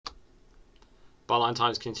Byline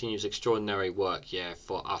Times continues extraordinary work, yeah,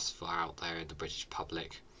 for us, for out there in the British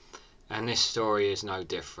public. And this story is no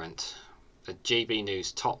different. The GB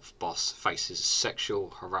News top boss faces sexual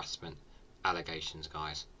harassment allegations,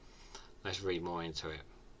 guys. Let's read more into it.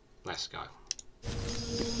 Let's go.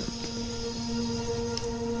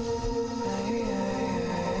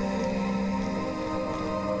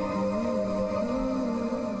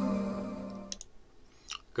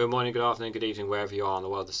 Good morning, good afternoon, good evening, wherever you are in the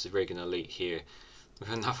world. This is REGANELITE here with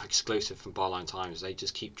another exclusive from Byline Times. They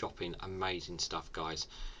just keep dropping amazing stuff, guys.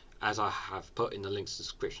 As I have put in the links to the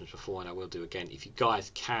descriptions before, and I will do again, if you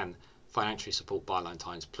guys can financially support Byline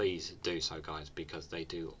Times, please do so, guys, because they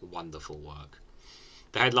do wonderful work.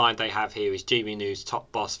 The headline they have here is GB News top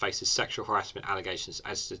boss faces sexual harassment allegations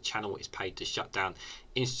as the channel is paid to shut down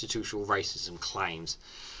institutional racism claims.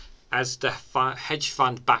 As the hedge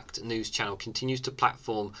fund-backed news channel continues to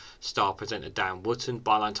platform star presenter Dan Wootton,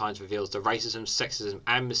 Byline Times reveals the racism, sexism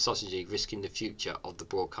and misogyny risking the future of the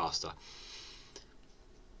broadcaster.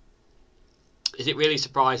 Is it really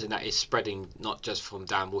surprising that it's spreading not just from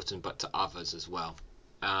Dan Wootton but to others as well?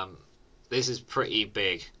 This is pretty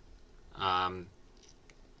big.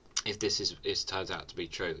 If this turns out to be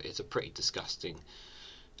true, it's a pretty disgusting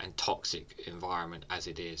and toxic environment as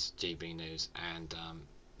it is, GB News, and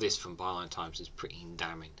this from Byline Times is pretty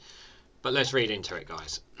damning. But let's read into it,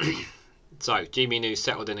 guys. So, GB News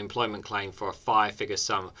settled an employment claim for a 5-figure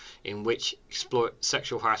sum in which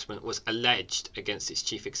sexual harassment was alleged against its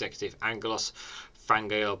chief executive, Angelos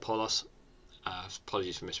Frangopoulos,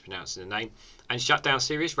 apologies for mispronouncing the name, and shut down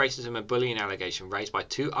serious racism and bullying allegation raised by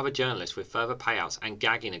 2 other journalists with further payouts and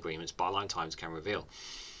gagging agreements, Byline Times can reveal.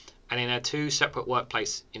 And in her 2 separate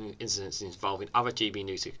workplace incidents involving other GB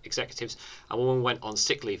News executives, a woman went on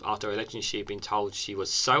sick leave after alleging she had been told she was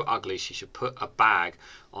so ugly she should put a bag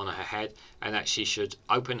on her head and that she should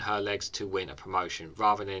open her legs to win a promotion.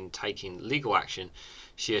 Rather than taking legal action,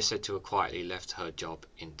 she is said to have quietly left her job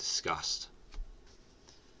in disgust.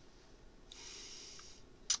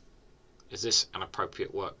 Is this an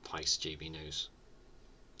appropriate workplace, GB News,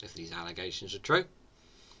 if these allegations are true?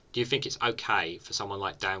 Do you think it's okay for someone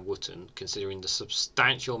like Dan Wootton, considering the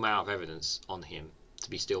substantial amount of evidence on him, to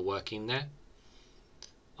be still working there?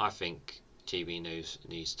 I think GB News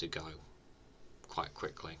needs to go quite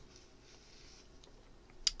quickly.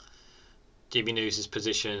 GB News'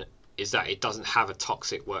 position is that it doesn't have a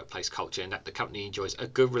toxic workplace culture and that the company enjoys a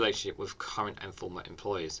good relationship with current and former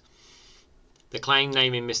employees. The claim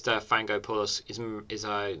naming Mr Frangopoulos is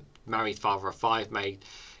a married father of 5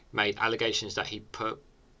 made allegations that he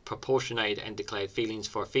proportionated and declared feelings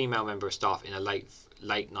for a female member of staff in a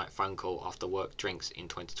late night phone call after work drinks in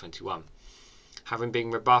 2021. Having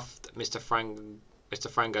been rebuffed, Mr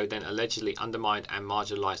Frango then allegedly undermined and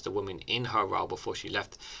marginalised the woman in her role before she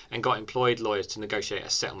left and got employed lawyers to negotiate a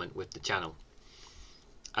settlement with the channel.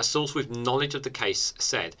 A source with knowledge of the case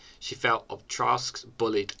said she felt ostracized,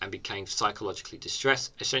 bullied and became psychologically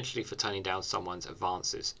distressed, essentially for turning down someone's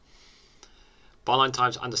advances. Byline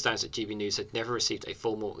Times understands that GB News had never received a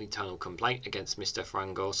formal internal complaint against Mr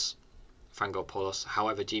Frangopoulos.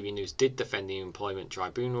 However, GB News did defend the employment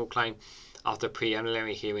tribunal claim. After a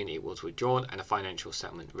preliminary hearing, it was withdrawn and a financial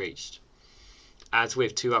settlement reached. As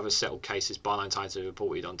with 2 other settled cases, Byline Times has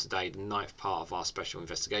reported on today the 9th part of our special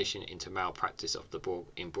investigation into malpractice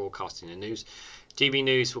in broadcasting the news. GB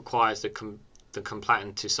News requires the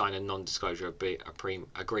complainant to sign a non-disclosure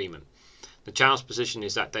agreement. The channel's position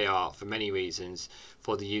is that they are, for many reasons,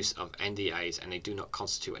 for the use of NDAs and they do not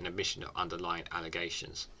constitute an admission of underlying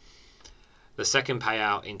allegations. The second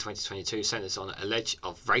payout in 2022 centres on alleged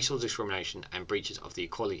of racial discrimination and breaches of the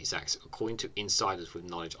Equalities Act, according to insiders with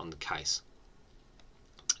knowledge on the case.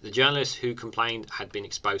 The journalist who complained had been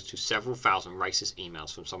exposed to several thousand racist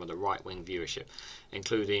emails from some of the right-wing viewership,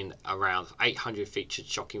 including around 800 featured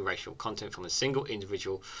shocking racial content from a single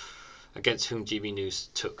individual against whom GB News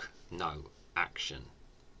took no action.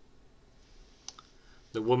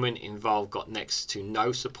 The woman involved got next to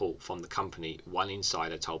no support from the company, one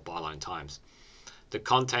insider told Byline Times. The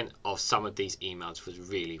content of some of these emails was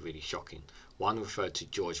really shocking. One referred to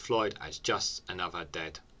George Floyd as just another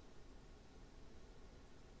dead.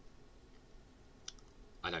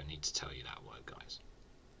 I don't need to tell you that word, guys.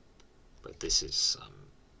 But this is some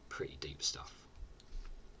pretty deep stuff.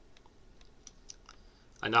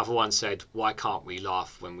 Another one said, why can't we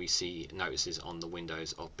laugh when we see notices on the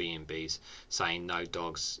windows of B&Bs saying no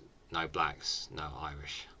dogs, no blacks, no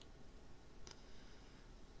Irish?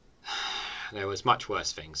 There was much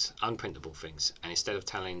worse things, unprintable things, and instead of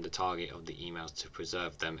telling the target of the emails to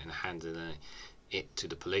preserve them and handing it to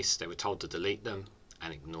the police, they were told to delete them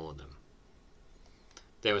and ignore them.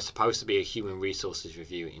 There was supposed to be a human resources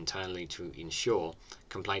review internally to ensure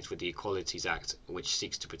complaints with the Equalities Act, which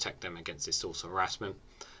seeks to protect them against this sort of harassment,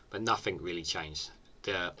 but nothing really changed.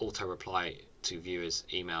 The auto-reply to viewers'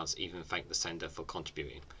 emails even thanked the sender for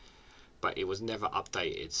contributing, but it was never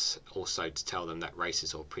updated also to tell them that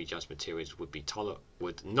racist or prejudged materials would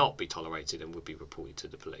not be tolerated and would be reported to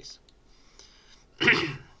the police.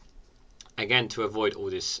 Again, to avoid all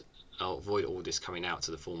this coming out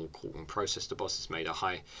to the formal courtroom process, the bosses made a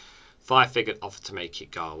high five-figure offer to make it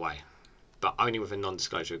go away, but only with a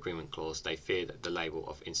non-disclosure agreement clause. They feared the label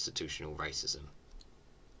of institutional racism.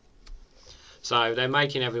 So they're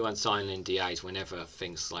making everyone sign NDAs whenever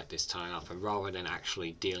things like this turn up, and rather than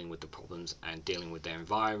actually dealing with the problems and dealing with their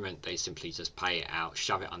environment, they simply just pay it out,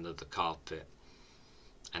 shove it under the carpet,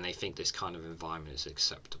 and they think this kind of environment is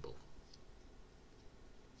acceptable.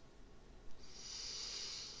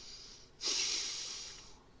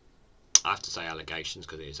 I have to say allegations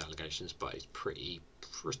because it is allegations, but it's pretty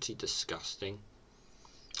disgusting.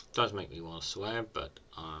 It does make me want to swear, but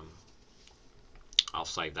I'll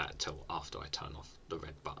save that until after I turn off the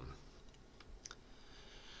red button.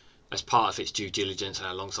 As part of its due diligence and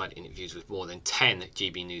alongside interviews with more than 10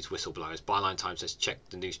 GB News whistleblowers, Byline Times has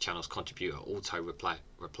checked the news channel's contributor auto-reply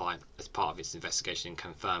as part of its investigation and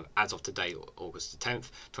confirmed, as of today, August the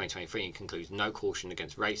 10th, 2023, and concludes no caution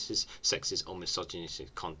against racist, sexist or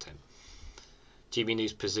misogynistic content. GB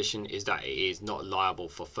News' position is that it is not liable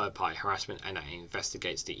for third-party harassment and that it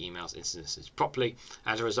investigates the emails incidences properly.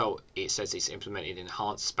 As a result, it says it's implemented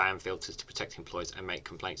enhanced spam filters to protect employees and make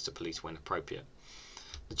complaints to police when appropriate.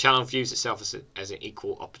 The channel views itself as an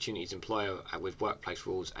equal opportunities employer with workplace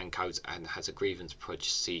rules and codes, and has a grievance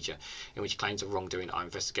procedure in which claims of wrongdoing are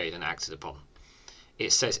investigated and acted upon.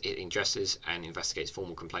 It says it addresses and investigates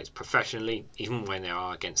formal complaints professionally. Even when they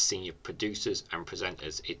are against senior producers and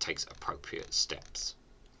presenters, it takes appropriate steps.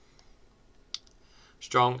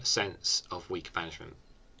 Strong sense of weak management.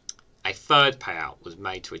 A third payout was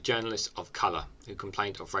made to a journalist of colour who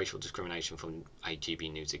complained of racial discrimination from a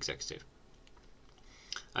GB News executive.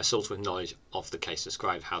 A source with knowledge of the case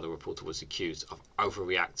described how the reporter was accused of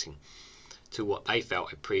overreacting to what they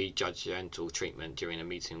felt a prejudgmental treatment during a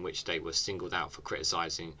meeting in which they were singled out for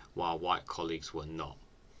criticising while white colleagues were not.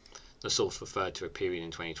 The source referred to a period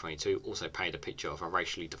in 2022, also painted a picture of a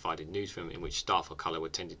racially divided newsroom in which staff of colour were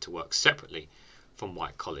tended to work separately from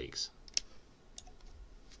white colleagues.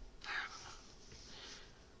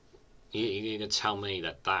 You're going to tell me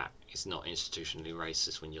that that is not institutionally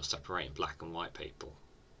racist when you're separating black and white people?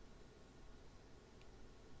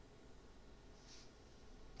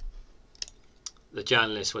 The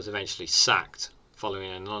journalist was eventually sacked following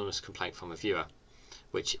an anonymous complaint from a viewer,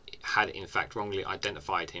 which had in fact wrongly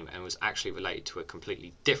identified him and was actually related to a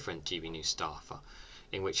completely different GB News staffer,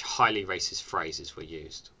 in which highly racist phrases were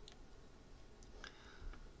used.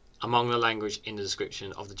 Among the language in the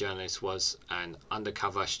description of the journalist was an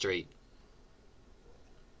undercover street,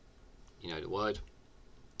 you know the word.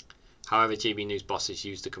 However, GB News bosses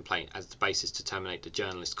used the complaint as the basis to terminate the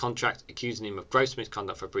journalist's contract, accusing him of gross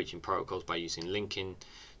misconduct for breaching protocols by using LinkedIn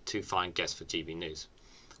to find guests for GB News,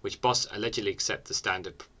 which boss allegedly accepted the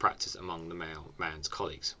standard practice among the man's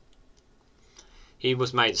colleagues. He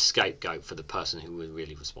was made a scapegoat for the person who was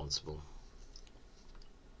really responsible.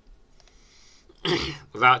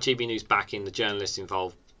 Without GB News backing, the journalist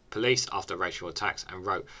involved police after racial attacks and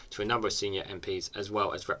wrote to a number of senior MPs as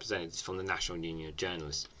well as representatives from the National Union of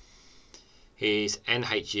Journalists. His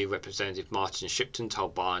NHU representative Martin Shipton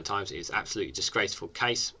told Byline Times it is an absolutely disgraceful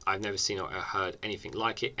case. I've never seen or heard anything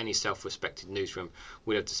like it. Any self-respected newsroom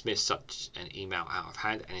would have dismissed such an email out of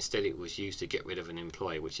hand, and instead it was used to get rid of an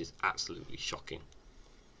employee, which is absolutely shocking.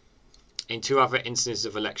 In two other instances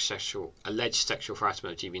of alleged sexual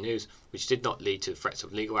harassment of GB News, which did not lead to threats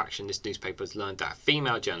of legal action, this newspaper has learned that a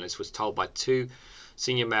female journalist was told by two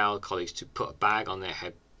senior male colleagues to put a bag on their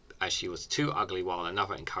head as she was too ugly, while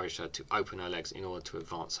another encouraged her to open her legs in order to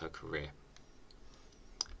advance her career.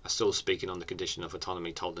 A source speaking on the condition of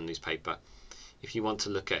autonomy told the newspaper, if you want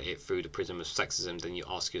to look at it through the prism of sexism, then you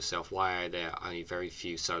ask yourself, why are there only very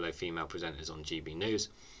few solo female presenters on GB News?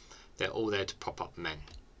 They're all there to prop up men,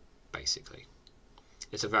 basically.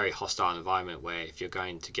 It's a very hostile environment where if you're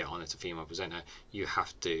going to get on as a female presenter, you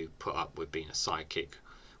have to put up with being a sidekick,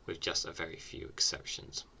 with just a very few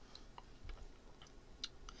exceptions.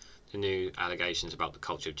 The new allegations about the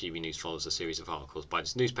culture of GB News follows a series of articles by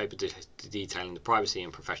this newspaper detailing the privacy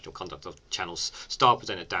and professional conduct of the channel's star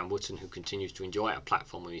presenter Dan Wootton, who continues to enjoy a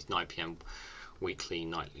platform on his 9 PM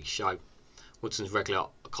nightly show. Woodson's regular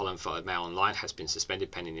column for Mail Online has been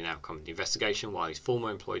suspended pending the outcome of the investigation, while his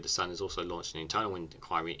former employee, The Sun, has also launched an internal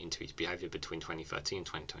inquiry into his behaviour between 2013 and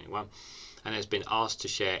 2021 and has been asked to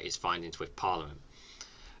share its findings with Parliament.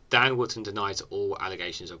 Dan Woodson denies all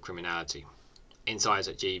allegations of criminality. Insiders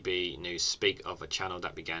at GB News speak of a channel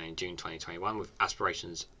that began in June 2021 with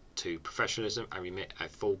aspirations to professionalism and remit a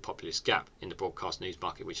full populist gap in the broadcast news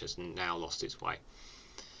market, which has now lost its way.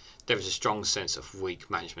 There is a strong sense of weak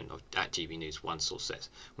management at GB News, one source says.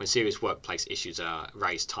 When serious workplace issues are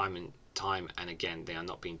raised time and again, they are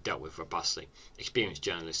not being dealt with robustly. Experienced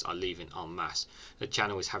journalists are leaving en masse. The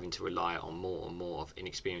channel is having to rely on more and more of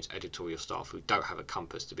inexperienced editorial staff who don't have a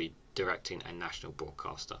compass to be directing a national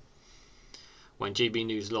broadcaster. When GB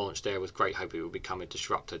News launched, there was great hope it would become a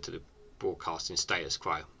disruptor to the broadcasting status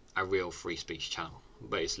quo, a real free speech channel,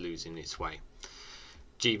 but it's losing its way.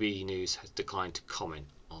 GB News has declined to comment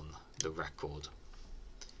on the record.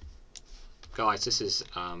 Guys, this is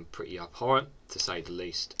pretty abhorrent, to say the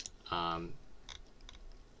least. I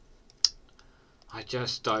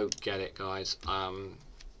just don't get it, guys.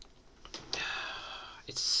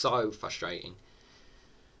 It's so frustrating.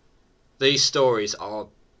 These stories are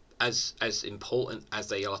as important as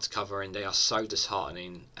they are to cover, and they are so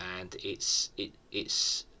disheartening, and it's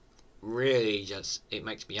really just, it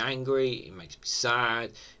makes me angry, it makes me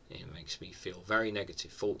sad, it makes me feel very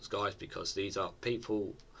negative thoughts, guys, because these are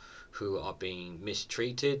people who are being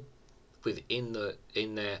mistreated with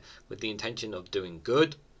the intention of doing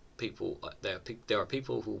good. There are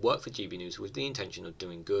people who work for GB News with the intention of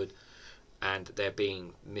doing good, and they're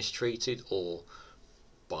being mistreated, or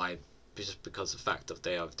just because of the fact that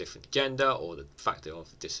they are of different gender, or the fact they're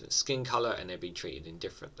of a different skin colour, and they're being treated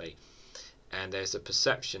indifferently. And there's a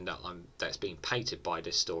perception that's being painted by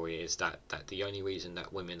this story is that the only reason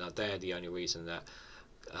that women are there, the only reason that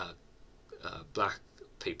black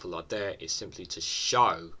people are there, is simply to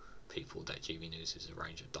show people that GB News is a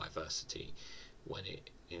range of diversity, when it,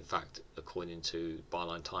 in fact, according to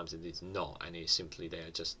Byline Times, it is not, and it is simply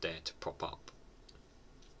just there to prop up.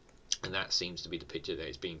 And that seems to be the picture that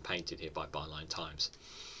is being painted here by Byline Times.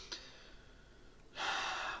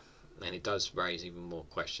 And it does raise even more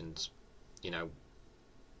questions. You know,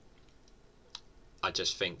 I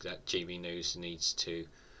just think that GB News needs to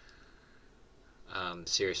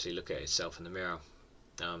seriously look at itself in the mirror,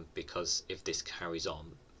 because if this carries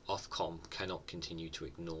on, Ofcom cannot continue to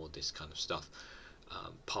ignore this kind of stuff.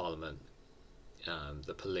 Parliament,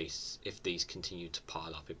 the police, if these continue to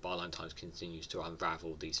pile up, if Byline Times continues to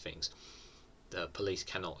unravel these things, the police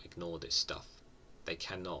cannot ignore this stuff. They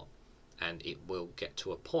cannot. And it will get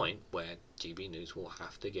to a point where GB News will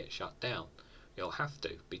have to get shut down. It'll have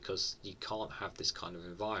to, because you can't have this kind of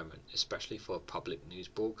environment, especially for a public news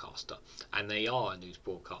broadcaster. And they are a news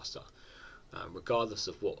broadcaster, regardless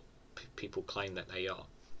of what people claim that they are.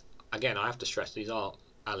 Again, I have to stress, these are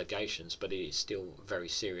allegations, but it is still very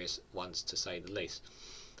serious ones, to say the least.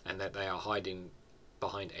 And that they are hiding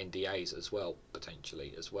behind NDAs as well,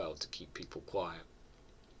 potentially as well, to keep people quiet.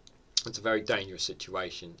 It's a very dangerous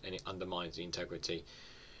situation, and it undermines the integrity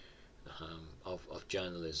of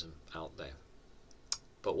journalism out there.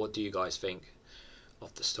 But what do you guys think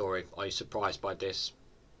of the story? Are you surprised by this?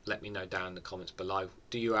 Let me know down in the comments below.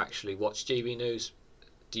 Do you actually watch GB News?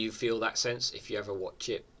 Do you feel that sense? If you ever watch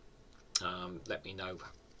it, let me know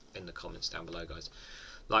in the comments down below, guys.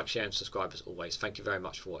 Like, share and subscribe as always. Thank you very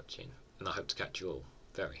much for watching, and I hope to catch you all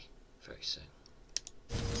very, very soon.